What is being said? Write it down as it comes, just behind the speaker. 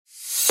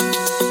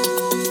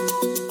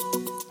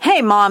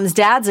Hey, moms,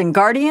 dads, and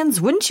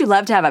guardians, wouldn't you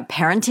love to have a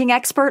parenting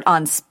expert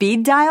on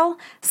speed dial?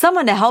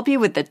 Someone to help you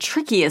with the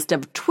trickiest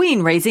of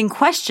tween-raising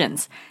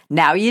questions.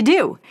 Now you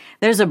do.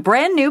 There's a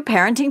brand new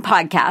parenting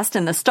podcast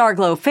in the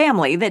Starglow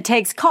family that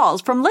takes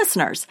calls from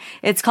listeners.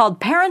 It's called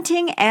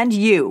Parenting and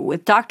You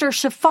with Dr.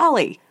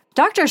 Shefali.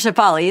 Dr.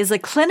 Shefali is a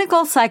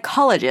clinical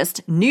psychologist,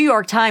 New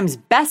York Times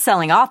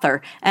bestselling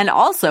author, and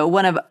also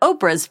one of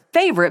Oprah's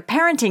favorite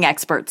parenting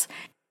experts.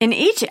 In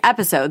each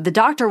episode, the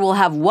doctor will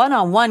have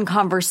one-on-one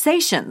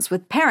conversations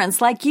with parents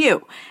like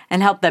you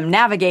and help them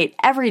navigate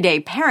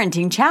everyday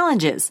parenting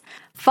challenges.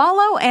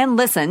 Follow and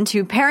listen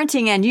to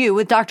Parenting and You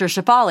with Dr.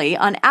 Shefali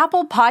on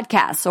Apple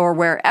Podcasts or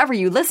wherever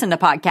you listen to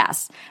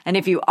podcasts. And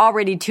if you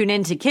already tune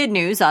in to Kid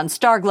News on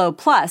Starglow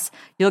Plus,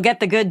 you'll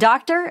get The Good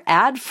Doctor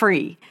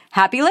ad-free.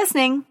 Happy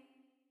listening!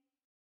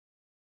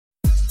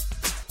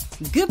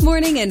 Good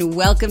morning and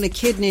welcome to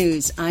Kid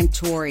News. I'm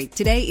Tori.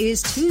 Today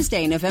is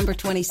Tuesday, November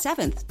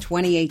 27th,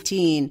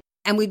 2018.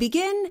 And we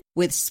begin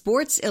with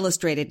Sports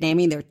Illustrated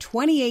naming their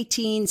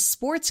 2018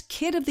 Sports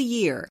Kid of the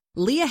Year.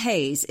 Leah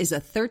Hayes is a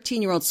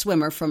 13-year-old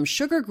swimmer from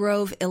Sugar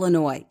Grove,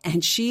 Illinois,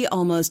 and she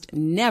almost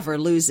never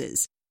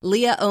loses.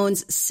 Leah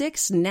owns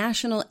 6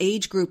 national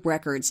age group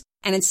records,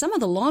 and in some of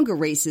the longer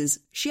races,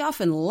 she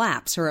often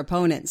laps her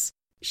opponents.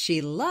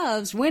 She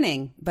loves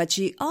winning, but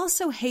she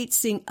also hates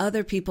seeing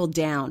other people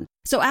down.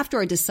 So after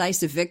a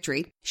decisive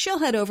victory, she'll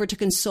head over to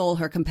console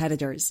her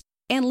competitors.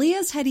 And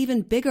Leah's had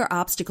even bigger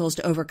obstacles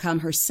to overcome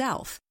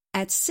herself.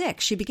 At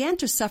 6, she began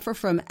to suffer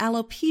from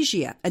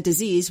alopecia, a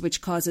disease which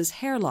causes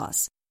hair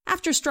loss.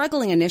 After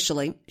struggling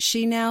initially,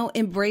 she now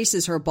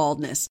embraces her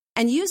baldness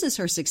and uses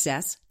her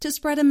success to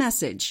spread a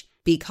message.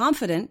 Be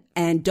confident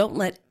and don't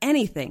let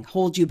anything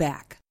hold you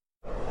back.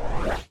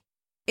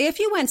 If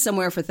you went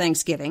somewhere for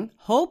Thanksgiving,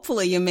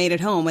 hopefully you made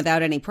it home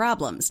without any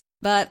problems.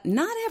 But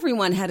not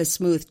everyone had a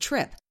smooth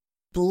trip.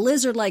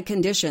 Blizzard-like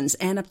conditions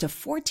and up to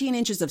 14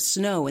 inches of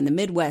snow in the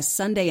Midwest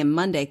Sunday and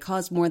Monday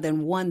caused more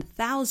than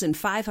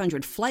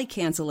 1,500 flight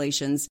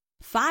cancellations,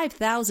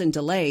 5,000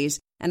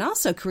 delays, and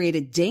also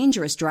created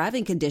dangerous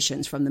driving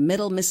conditions from the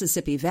middle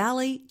Mississippi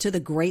Valley to the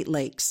Great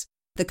Lakes.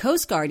 The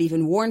Coast Guard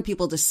even warned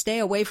people to stay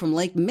away from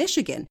Lake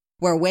Michigan,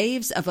 where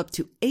waves of up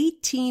to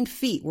 18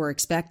 feet were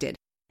expected.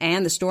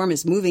 And the storm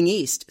is moving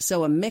east,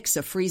 so a mix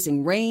of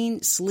freezing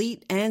rain,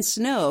 sleet, and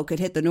snow could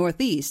hit the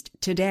Northeast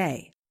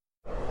today.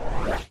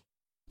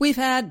 We've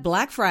had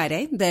Black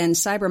Friday, then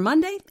Cyber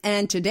Monday,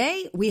 and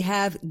today we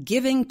have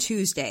Giving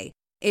Tuesday.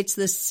 It's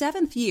the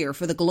 7th year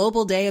for the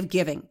Global Day of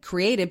Giving,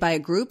 created by a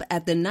group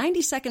at the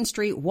 92nd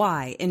Street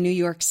Y in New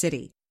York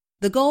City.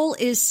 The goal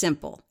is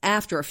simple.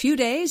 After a few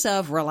days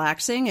of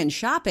relaxing and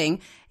shopping,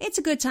 it's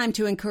a good time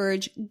to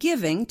encourage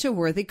giving to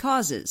worthy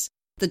causes.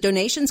 The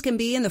donations can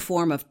be in the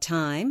form of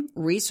time,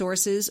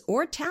 resources,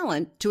 or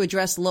talent to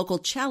address local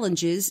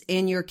challenges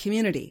in your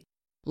community.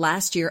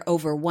 Last year,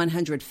 over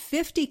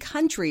 150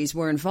 countries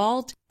were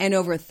involved and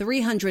over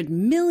 $300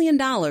 million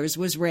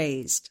was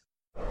raised.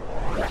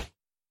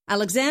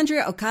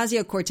 Alexandria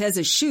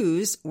Ocasio-Cortez's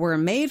shoes were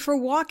made for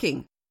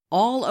walking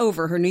all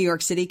over her New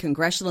York City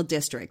congressional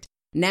district.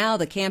 Now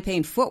the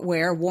campaign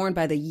footwear worn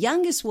by the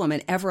youngest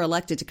woman ever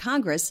elected to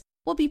Congress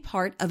will be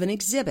part of an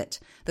exhibit.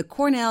 The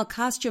Cornell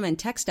Costume and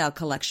Textile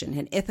Collection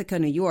in Ithaca,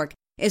 New York,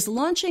 is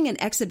launching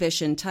an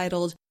exhibition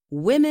titled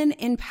Women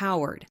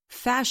Empowered,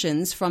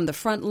 Fashions from the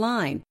Front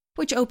Line,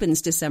 which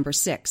opens December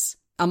 6.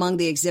 Among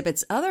the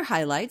exhibit's other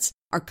highlights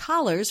are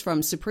collars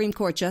from Supreme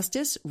Court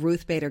Justice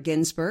Ruth Bader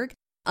Ginsburg,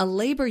 a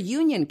labor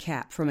union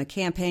cap from a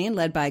campaign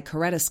led by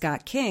Coretta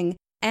Scott King,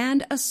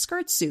 and a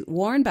skirt suit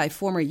worn by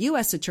former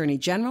U.S. Attorney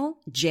General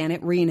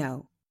Janet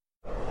Reno.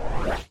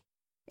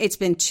 It's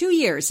been 2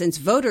 years since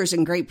voters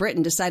in Great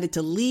Britain decided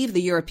to leave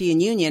the European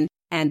Union,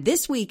 and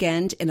this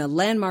weekend, in a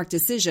landmark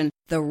decision,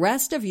 the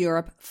rest of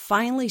Europe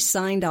finally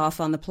signed off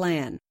on the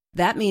plan.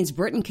 That means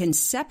Britain can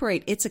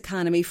separate its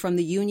economy from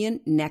the Union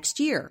next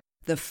year,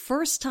 the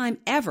first time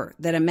ever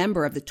that a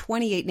member of the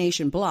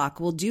 28-nation bloc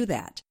will do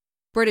that.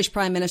 British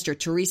Prime Minister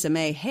Theresa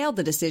May hailed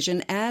the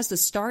decision as the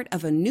start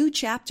of a new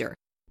chapter,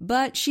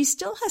 but she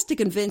still has to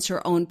convince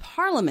her own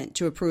parliament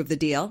to approve the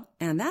deal,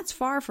 and that's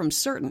far from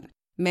certain.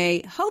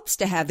 May hopes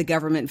to have the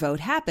government vote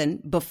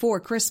happen before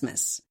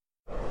Christmas.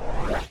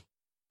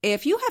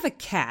 If you have a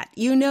cat,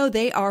 you know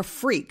they are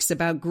freaks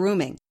about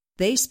grooming.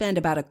 They spend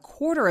about a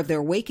quarter of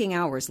their waking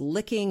hours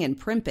licking and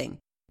primping.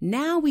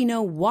 Now we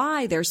know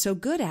why they're so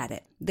good at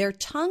it. Their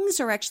tongues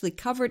are actually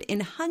covered in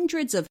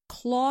hundreds of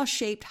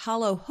claw-shaped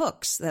hollow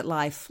hooks that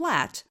lie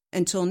flat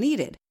until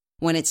needed.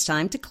 When it's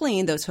time to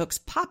clean, those hooks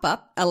pop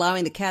up,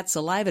 allowing the cat's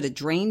saliva to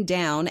drain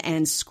down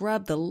and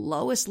scrub the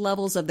lowest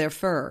levels of their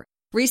fur.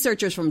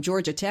 Researchers from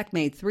Georgia Tech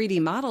made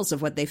 3D models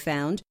of what they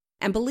found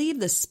and believe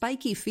the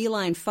spiky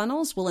feline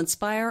funnels will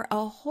inspire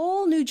a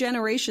whole new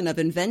generation of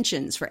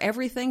inventions for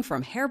everything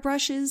from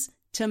hairbrushes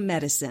to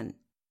medicine.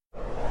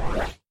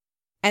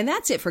 And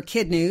that's it for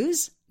Kid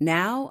News.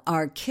 Now,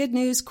 our Kid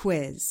News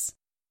quiz.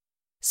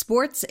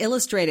 Sports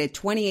Illustrated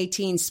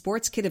 2018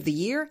 Sports Kid of the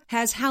Year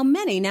has how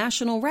many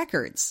national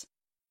records?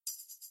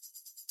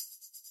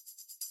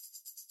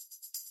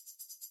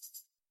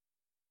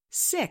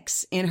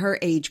 6 in her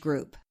age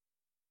group.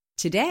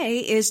 Today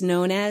is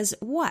known as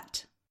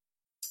what?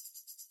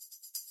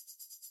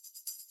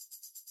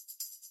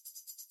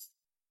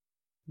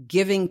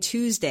 Giving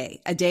Tuesday,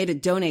 a day to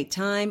donate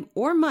time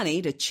or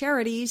money to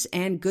charities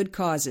and good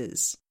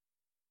causes.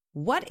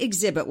 What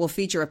exhibit will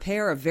feature a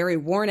pair of very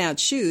worn-out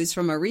shoes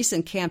from a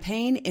recent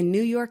campaign in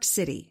New York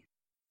City?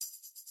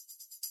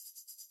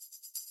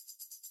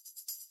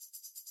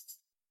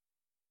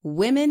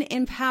 Women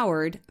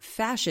Empowered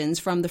Fashions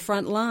from the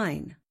Front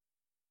Line.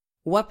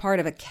 What part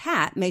of a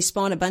cat may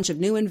spawn a bunch of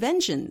new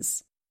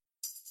inventions?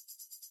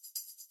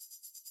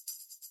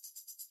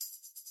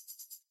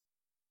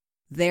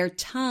 Their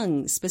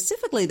tongues,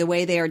 specifically the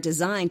way they are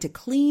designed to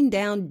clean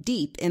down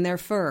deep in their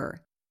fur.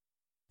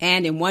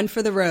 And in one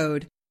for the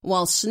road,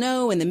 while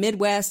snow in the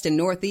Midwest and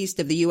Northeast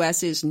of the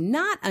U.S. is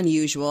not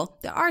unusual,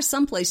 there are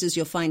some places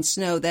you'll find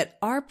snow that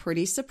are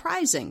pretty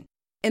surprising.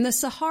 In the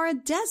Sahara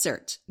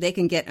Desert, they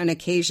can get an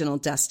occasional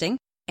dusting.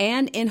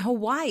 And in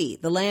Hawaii,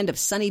 the land of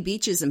sunny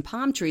beaches and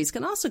palm trees,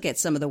 can also get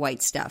some of the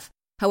white stuff.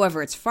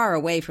 However, it's far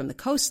away from the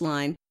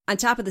coastline, on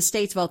top of the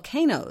state's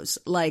volcanoes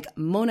like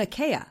Mauna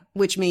Kea,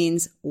 which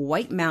means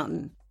White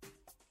Mountain.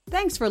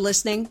 Thanks for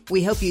listening.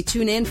 We hope you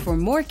tune in for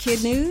more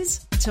Kid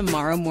News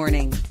tomorrow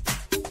morning.